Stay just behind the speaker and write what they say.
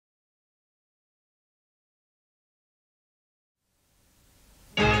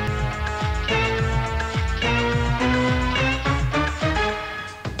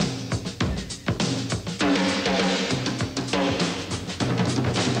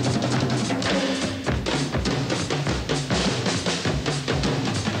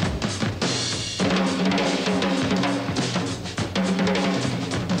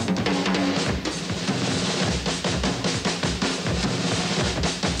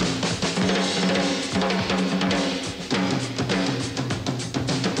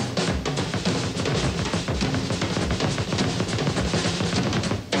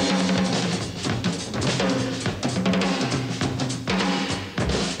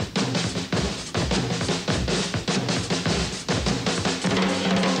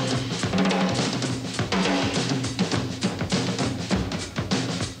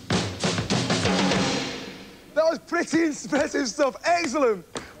Pretty impressive stuff. Excellent.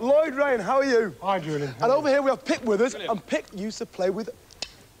 Lloyd Ryan, how are you? Hi, Julian. And over here we have Pick with us, and Pick used to play with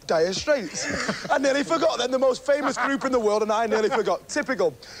Dire Straits. I nearly forgot. They're the most famous group in the world, and I nearly forgot.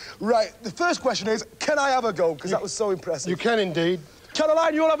 Typical. Right, the first question is, can I have a go? Because that was so impressive. You can indeed.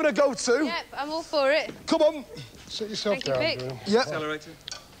 Caroline, you all having a go too? Yep, I'm all for it. Come on. Sit yourself Thank you, down, Vic. Julian. Yep. Accelerator.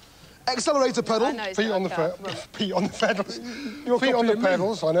 Accelerator pedal. I know it's Feet not on the car. feet on the pedals. You're Feet on the copying me.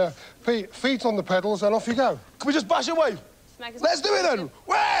 pedals, I know. Feet on the pedals, and off you go. Can we just bash away? Smack us Let's up. do it then.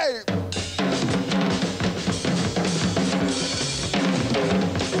 Way!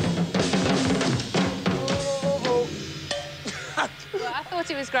 Well, I thought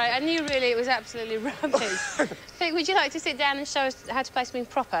it was great. I knew really it was absolutely rubbish. Vic, would you like to sit down and show us how to play something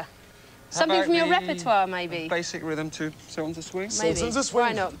proper? Something from your repertoire, maybe? Basic rhythm to Sultans of Swing. Maybe. Sultans of Swing.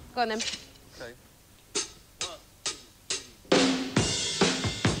 Why not? Go on then. Okay.